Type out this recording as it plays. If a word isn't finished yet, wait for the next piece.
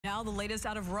Now the latest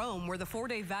out of Rome, where the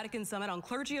four-day Vatican summit on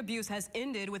clergy abuse has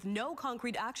ended with no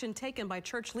concrete action taken by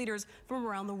church leaders from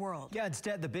around the world. Yeah,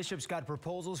 instead, the bishops got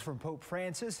proposals from Pope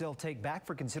Francis they'll take back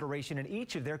for consideration in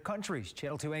each of their countries.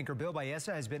 Channel 2 anchor Bill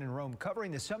Balleza has been in Rome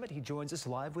covering the summit. He joins us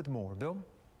live with more. Bill?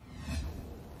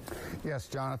 Yes,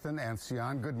 Jonathan and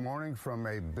Sian, good morning from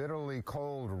a bitterly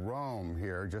cold Rome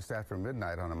here just after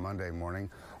midnight on a Monday morning.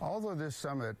 Although this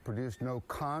summit produced no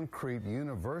concrete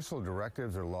universal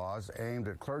directives or laws aimed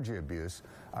at clergy abuse,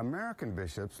 American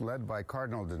bishops, led by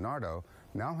Cardinal DiNardo,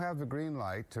 now have the green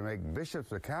light to make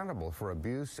bishops accountable for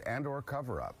abuse and or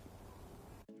cover-up.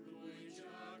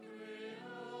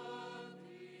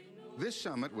 This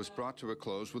summit was brought to a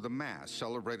close with a mass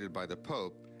celebrated by the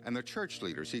Pope and the church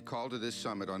leaders he called to this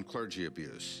summit on clergy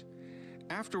abuse.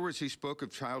 Afterwards, he spoke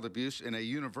of child abuse in a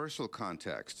universal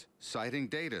context, citing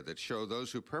data that show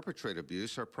those who perpetrate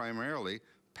abuse are primarily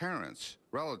parents,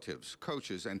 relatives,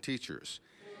 coaches, and teachers.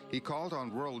 He called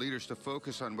on world leaders to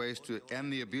focus on ways to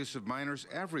end the abuse of minors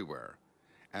everywhere.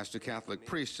 As to Catholic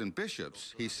priests and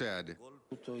bishops, he said,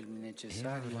 "Here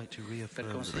I would like to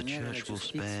reaffirm that the Church will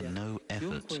spare no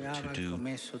effort to do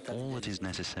all that is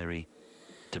necessary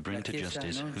to bring to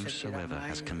justice whosoever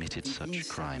has committed such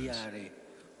crimes.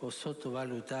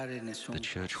 The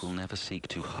Church will never seek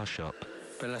to hush up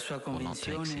or not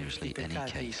take seriously any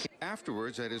case."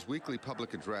 Afterwards, at his weekly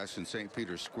public address in St.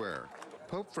 Peter's Square,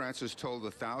 Pope Francis told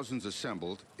the thousands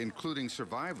assembled, including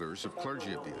survivors of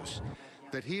clergy abuse,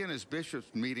 that he and his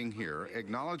bishops meeting here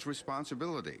acknowledge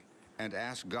responsibility and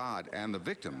ask God and the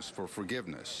victims for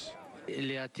forgiveness.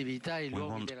 We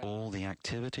want all the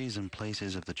activities and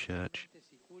places of the Church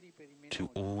to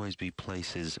always be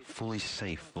places fully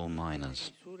safe for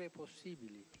minors.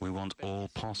 We want all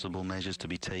possible measures to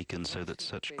be taken so that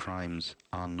such crimes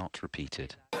are not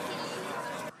repeated.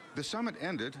 The summit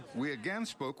ended, we again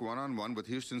spoke one-on-one with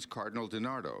Houston's Cardinal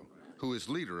DiNardo, who is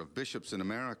leader of bishops in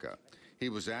America. He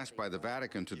was asked by the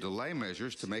Vatican to delay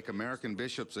measures to make American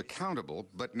bishops accountable,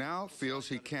 but now feels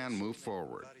he can move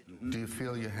forward. Do you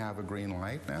feel you have a green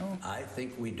light now? I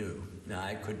think we do. Now,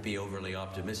 I could be overly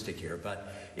optimistic here,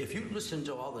 but if you listen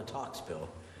to all the talks, Bill,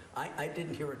 I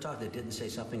didn't hear a talk that didn't say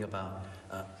something about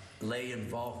lay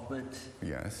involvement.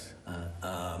 Yes.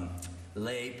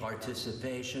 Lay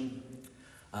participation,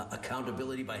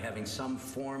 accountability by having some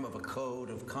form of a code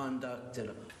of conduct.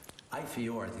 I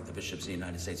think the bishops of the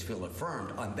United States feel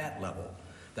affirmed on that level,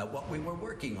 that what we were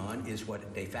working on is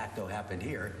what de facto happened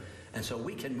here, and so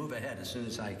we can move ahead as soon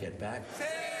as I get back.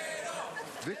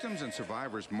 Victims and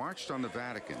survivors marched on the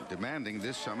Vatican, demanding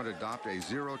this summit adopt a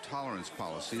zero-tolerance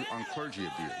policy on clergy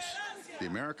abuse. The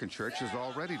American Church has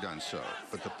already done so,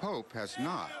 but the Pope has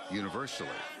not universally.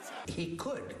 He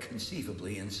could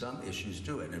conceivably, in some issues,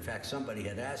 do it. In fact, somebody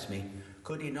had asked me,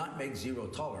 could he not make zero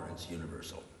tolerance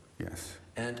universal? Yes.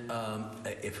 And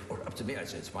if it were up to me, I'd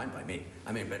say it's fine by me.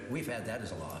 I mean, but we've had that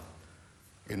as a law.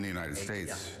 In the United States?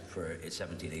 Yeah, for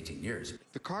 17, 18 years.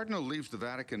 The Cardinal leaves the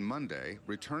Vatican Monday,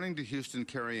 returning to Houston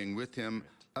carrying with him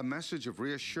a message of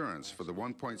reassurance for the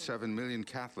 1.7 million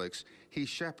Catholics he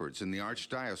shepherds in the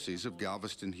Archdiocese of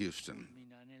Galveston-Houston.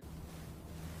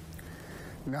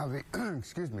 Now, the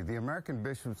American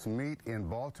bishops meet in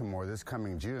Baltimore this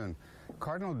coming June.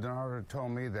 Cardinal DiNardo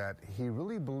told me that he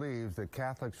really believes that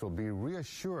Catholics will be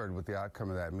reassured with the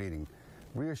outcome of that meeting,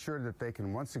 reassured that they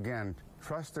can once again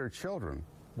trust their children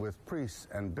with priests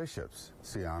and bishops.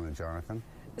 Sian and Jonathan.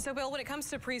 So, Bill, when it comes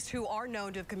to priests who are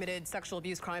known to have committed sexual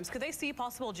abuse crimes, could they see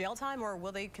possible jail time, or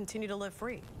will they continue to live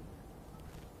free?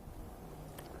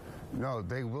 No,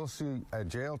 they will see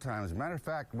jail time. As a matter of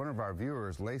fact, one of our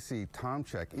viewers, Lacey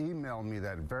Tomchek, emailed me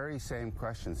that very same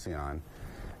question, Sian.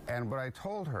 And what I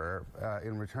told her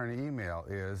in return email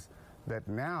is that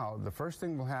now the first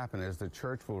thing will happen is the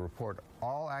Church will report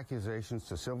all accusations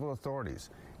to civil authorities.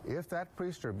 If that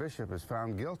priest or bishop is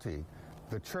found guilty,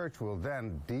 the Church will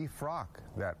then defrock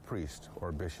that priest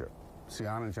or bishop.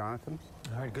 Sian and Jonathan?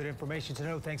 All right, good information to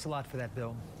know. Thanks a lot for that,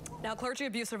 Bill. Now, clergy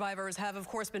abuse survivors have, of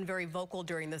course, been very vocal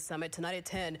during this summit. Tonight at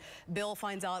 10, Bill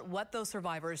finds out what those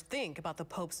survivors think about the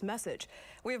Pope's message.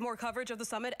 We have more coverage of the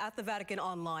summit at the Vatican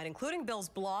online, including Bill's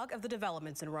blog of the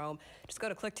developments in Rome. Just go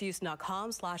to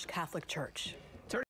clicktohouston.com/Catholic Church.